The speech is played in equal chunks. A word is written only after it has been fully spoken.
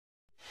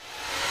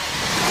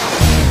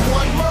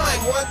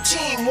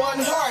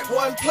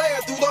one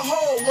player through the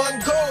hole, one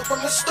goal from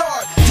the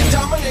start to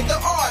dominate the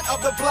art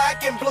of the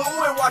black and blue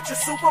and watch your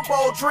Super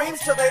Bowl dreams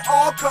till they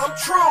all come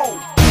true.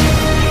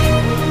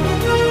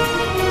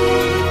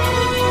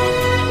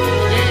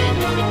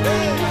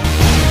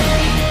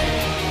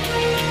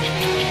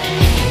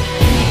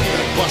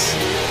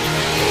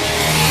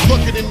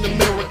 Looking in the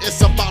mirror,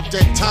 it's about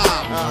that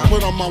time.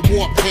 Put on my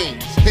war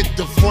paint, hit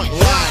the front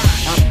line.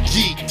 I'm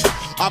geeked.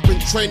 I've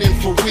been training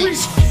for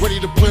weeks, ready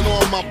to put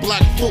on my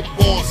black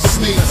football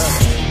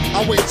sneaks.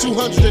 I weigh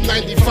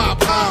 295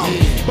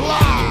 pounds.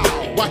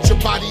 Blah! Watch your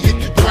body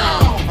hit the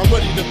ground. I'm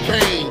ready to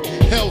bang.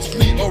 Hell,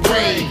 sleet, or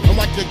rain. I'm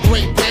like a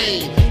Great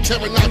Dane,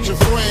 tearing out your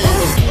frame.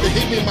 They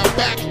hit me in my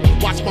back,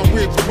 watch my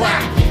ribs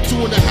crack.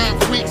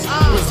 2.5 weeks,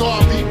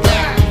 resolve be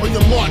back. On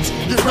your march,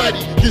 get ready,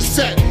 get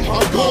set,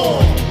 I'm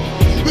gone.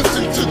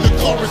 Listen to the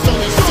chorus on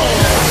the song.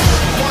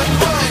 One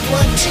mind,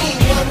 one team,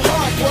 one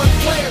heart, one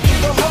player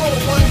through the hole,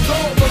 one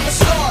goal from the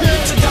start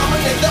to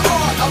dominate the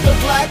art of the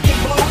black and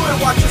blue and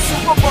watch your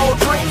Super Bowl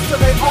dreams till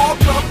they all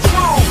come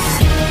true.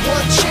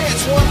 One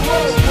chance, one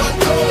road, one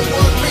goal,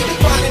 one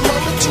redefining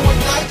moment to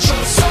ignite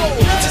your soul,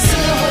 to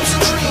see your hopes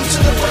and dreams to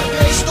the front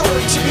page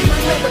story, to be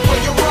remembered for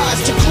your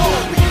rise to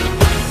glory.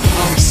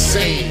 I'm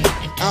sane,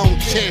 I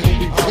don't care who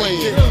we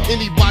playing.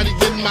 Anybody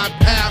in my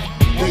path,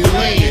 they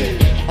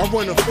laying. I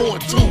run a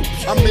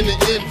 4-2, I'm in the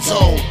end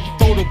zone.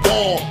 Throw the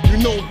ball, you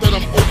know that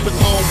I'm open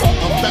home.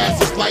 I'm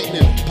fast as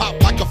lightning, pop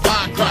like a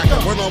firecracker.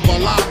 Run over a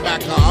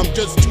linebacker, I'm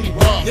just too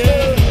rough.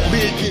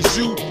 Me against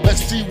you, let's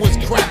see what's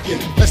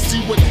cracking. Let's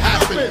see what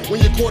happened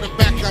when your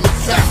quarterback I'm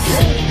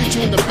sacking. Hit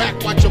you in the back,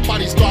 watch your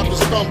body start to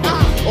stumble.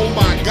 Oh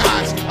my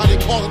gosh, I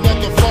didn't call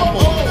another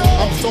fumble.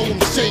 I'm so in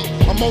shape,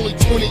 I'm only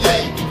 28.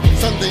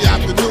 Sunday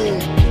afternoon,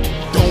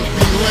 don't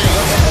be late.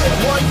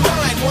 One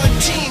mind, one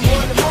team,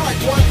 one heart,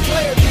 one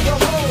player through the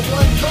hole,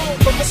 one goal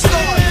from the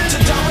start to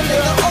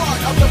dominate the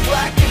art of the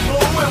black and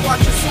blue and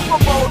watch your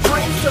Super Bowl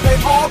dreams till they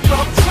all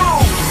come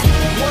true.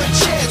 One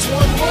chance,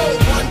 one road,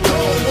 one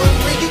goal, one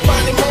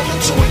redefining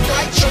moment to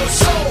ignite your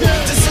soul,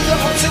 to see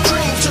your hopes and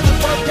dreams to the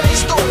front page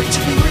story, to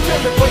be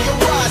remembered for your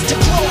rise to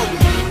glory.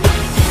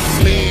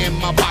 Man,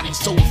 my body's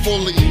so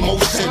full of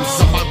emotions,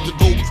 I'm about to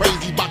go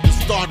crazy, about to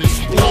start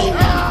explode.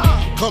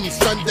 Come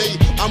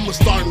Sunday, I'ma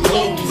start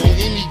loading on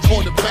any